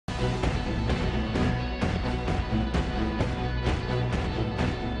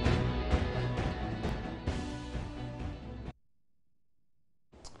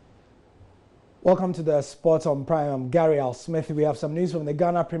Welcome to the Sports on Prime. I'm Gary Al Smith. We have some news from the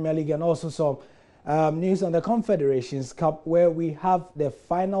Ghana Premier League and also some news on the Confederations Cup, where we have the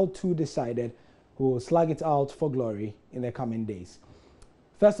final two decided who will slug it out for glory in the coming days.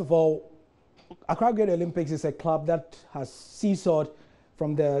 First of all, Accra Great Olympics is a club that has seesawed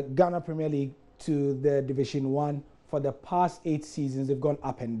from the Ghana Premier League to the Division 1 for the past 8 seasons. They've gone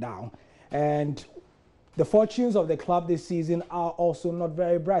up and down. And the fortunes of the club this season are also not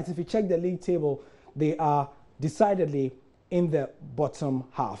very bright. If you check the league table, they are decidedly in the bottom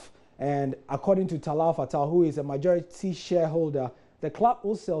half. And according to Talal Fatal, who is a majority shareholder, the club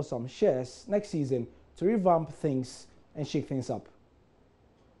will sell some shares next season to revamp things and shake things up.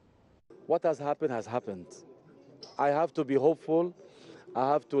 What has happened. I have to be hopeful. I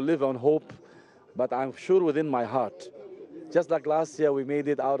have to live on hope. But I'm sure within my heart, just like last year we made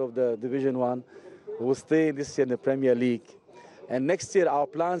it out of the Division 1, we will stay this year in the Premier League. And next year our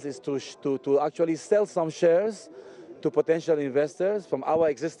plans is to actually sell some shares to potential investors from our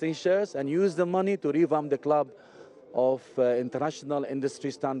existing shares and use the money to revamp the club of international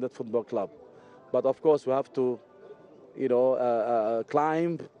industry standard football club. But of course we have to,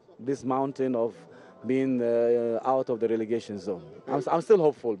 climb this mountain of being out of the relegation zone. I'm still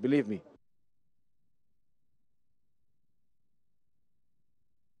hopeful, believe me.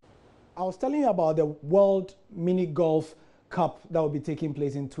 I was telling you about the World MiniGolf Cup that will be taking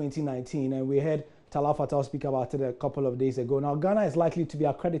place in 2019, and we heard Talal Fatal speak about it a couple of days ago. Now, Ghana is likely to be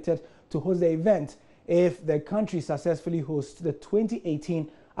accredited to host the event if the country successfully hosts the 2018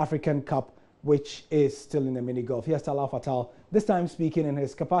 African Cup, which is still in the MiniGolf. Here's Talal Fatal, this time speaking in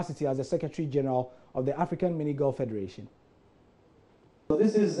his capacity as the Secretary General of the African MiniGolf Federation. So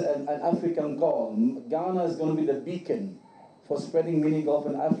this is an African call. Ghana is going to be the beacon for spreading mini golf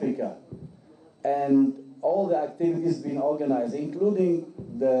in Africa, and all the activities being organized, including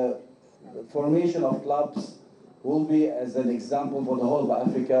the formation of clubs, will be as an example for the whole of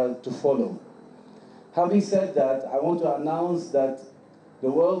Africa to follow. Having said that, I want to announce that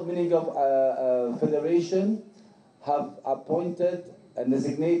the World Mini Golf Federation have appointed and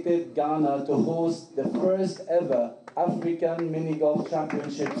designated Ghana to host the first ever African Mini Golf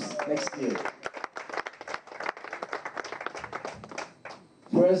Championships next year.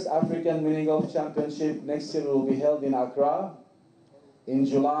 First African Mini Golf Championship next year will be held in Accra in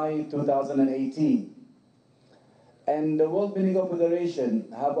July 2018. And the World Mini Golf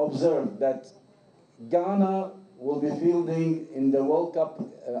Federation have observed that Ghana will be fielding in the World Cup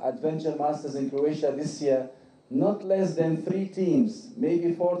Adventure Masters in Croatia this year not less than 3 teams,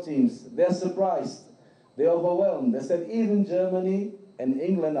 maybe 4 teams. They're surprised. They're overwhelmed. They said even Germany and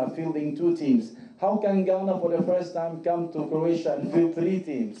England are fielding 2 teams. How can Ghana for the first time come to Croatia and field 3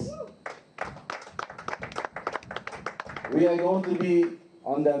 teams? We are going to be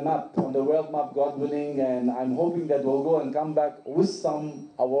on the map, on the world map, God willing, and I'm hoping that we'll go and come back with some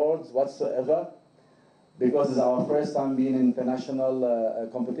awards whatsoever, because it's our first time being in international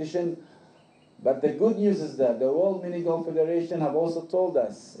competition. But the good news is that the World Mini Golf Federation have also told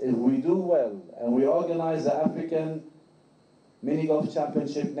us if we do well and we organize the African Mini Golf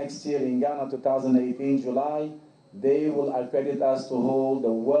Championship next year in Ghana, 2018, July, they will accredit us to hold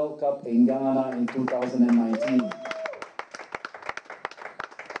the World Cup in Ghana in 2019.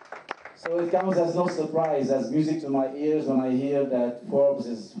 So it comes as no surprise, as music to my ears when I hear that Forbes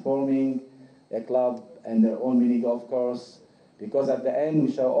is forming a club and their own mini golf course, because at the end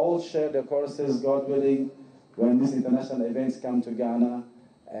we shall all share the courses, God willing, when these international events come to Ghana,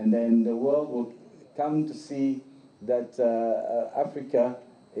 and then the world will come to see that Africa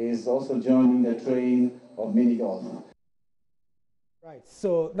is also joining the train of mini golf. Right,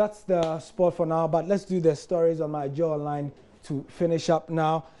 so that's the sport for now, but let's do the stories on my jaw line to finish up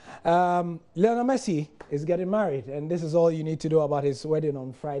now. Lionel Messi is getting married, and this is all you need to know about his wedding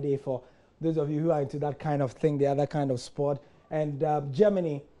on Friday for those of you who are into that kind of thing, the other kind of sport. And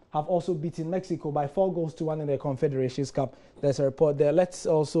Germany have also beaten Mexico by 4-1 in the Confederations Cup. There's a report there. Let's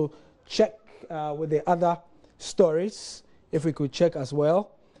also check with the other stories, if we could check as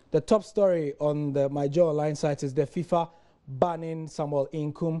well. The top story on the My Jaw Online site is the FIFA banning Samuel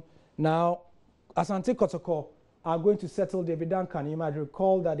Inkum. Now, Asante Kotoko are going to settle David Duncan. You might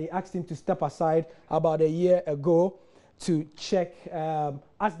recall that they asked him to step aside about a year ago to check,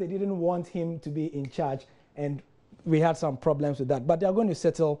 as they didn't want him to be in charge, and we had some problems with that. But they are going to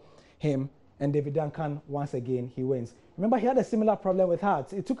settle him, and David Duncan, once again, he wins. Remember, he had a similar problem with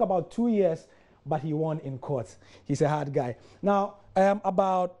Hearts. It took about 2 years, but he won in court. He's a hard guy. Now,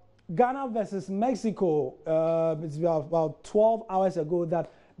 about Ghana versus Mexico, it's about 12 hours ago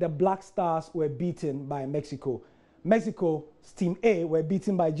that the Black Stars were beaten by Mexico. Mexico's Team A were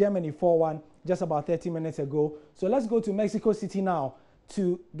beaten by Germany 4-1, just about 30 minutes ago. So let's go to Mexico City now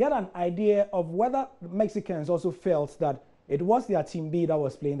to get an idea of whether the Mexicans also felt that it was their Team B that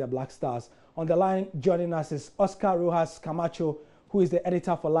was playing the Black Stars. On the line joining us is Oscar Rojas Camacho, who is the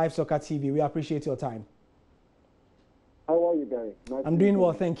editor for Live Soccer TV. We appreciate your time. How are you, Gary? Nice I'm doing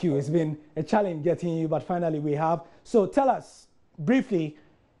well, thank you. It's been a challenge getting you, but finally we have. So tell us briefly,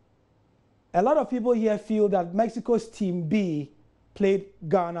 a lot of people here feel that Mexico's Team B played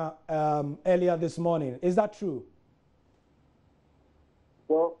Ghana earlier this morning. Is that true?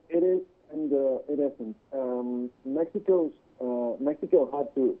 Well, it is and it isn't. Mexico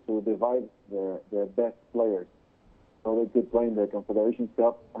had to divide their best players so they could play in the Confederations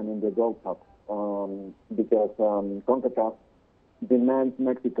Cup and in the Gold Cup because CONCACAF demands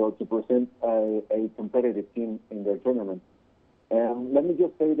Mexico to present a competitive team in their tournament. And let me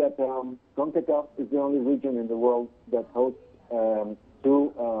just say that CONCACAF is the only region in the world that hosts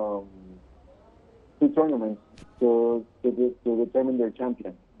two tournaments to determine their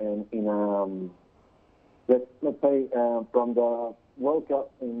champion. And let's say from the World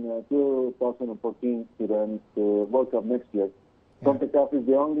Cup in 2014 to the World Cup next year, CONCACAF is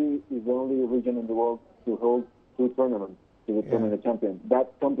the only region in the world to hold two tournaments to determine the champion.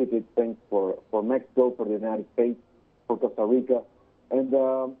 That complicates things for Mexico, for the United States, for Costa Rica, and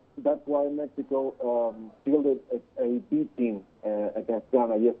that's why Mexico fielded a B team against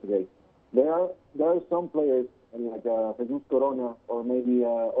Ghana yesterday. There are some players like Jesus Corona or maybe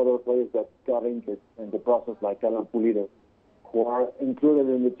other players that got injured in the process, like Alan Pulido, who are included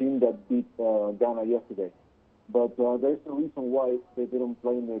in the team that beat Ghana yesterday. But there's a reason why they didn't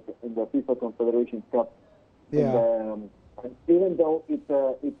play in the FIFA Confederations Cup. Yeah. And even though it's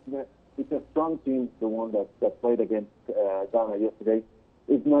a strong team, the one that played against Ghana yesterday,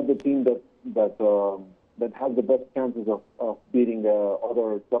 it's not the team that has the best chances of beating the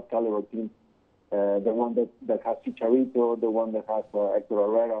other top caliber teams. The one that has Chicharito, the one that has Hector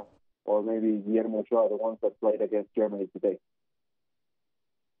Herrera, or maybe Guillermo Ochoa, the ones that played against Germany today.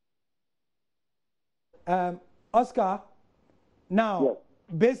 Oscar, now,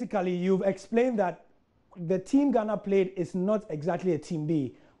 basically you've explained that the team Ghana played is not exactly a Team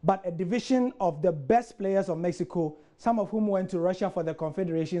B, but a division of the best players of Mexico, some of whom went to Russia for the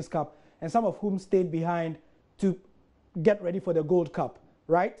Confederations Cup, and some of whom stayed behind to get ready for the Gold Cup,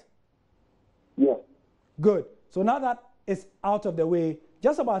 right? Yes. Good. So now that it's out of the way,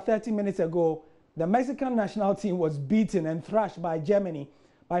 just about 30 minutes ago, the Mexican national team was beaten and thrashed by Germany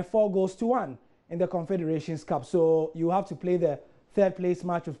by 4-1 in the Confederations Cup. So you have to play the third place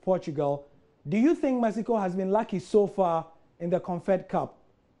match with Portugal. Do you think Mexico has been lucky so far in the Confed Cup,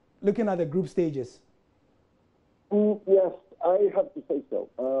 looking at the group stages? Yes, I have to say so.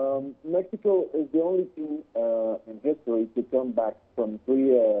 Mexico is the only team in history to come back from three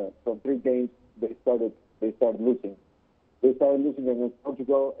games they started losing. They started losing against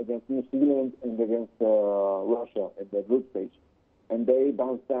Portugal, against New Zealand, and against Russia in the group stage. And they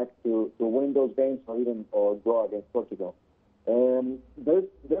bounced back to win those games or draw against Portugal. There's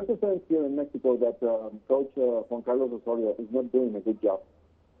a sense here in Mexico that Coach Juan Carlos Osorio is not doing a good job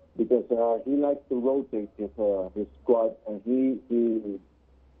because he likes to rotate his squad, and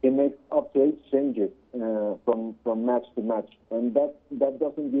he makes up to 8 changes from match to match, and that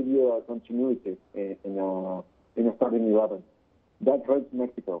doesn't give you a continuity in a starting 11. That hurts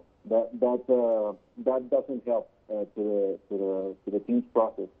Mexico. That doesn't help to the team's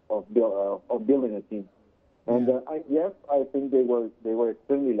process of building a team. And I think they were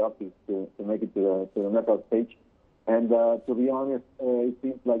extremely lucky to make it to the knockout stage. And to be honest, it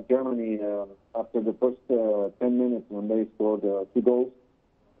seems like Germany, after the first 10 minutes when they scored 2 goals,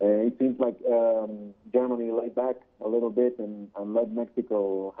 it seems like Germany laid back a little bit and let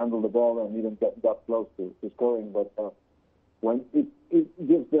Mexico handle the ball and even got close to scoring. But when it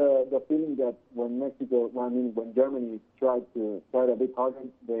gives the feeling that when Germany tried a bit harder,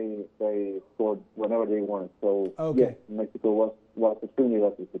 they scored whenever they wanted. So yes, Mexico was extremely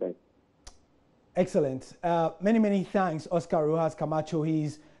lucky today. Excellent. Many thanks, Oscar Rojas Camacho.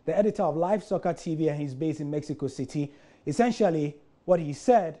 He's the editor of Live Soccer TV and he's based in Mexico City. Essentially, what he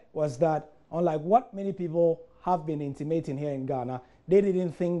said was that, unlike what many people have been intimating here in Ghana, they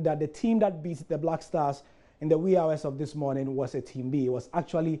didn't think that the team that beat the Black Stars in the wee hours of this morning was a Team B. It was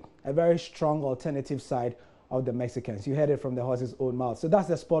actually a very strong alternative side of the Mexicans. You heard it from the horse's own mouth. So that's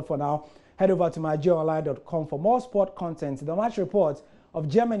the sport for now. Head over to mygeoonline.com for more sport content, the match reports of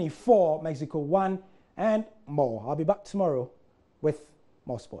Germany 4, Mexico 1, and more. I'll be back tomorrow with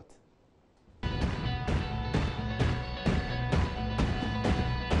more sport.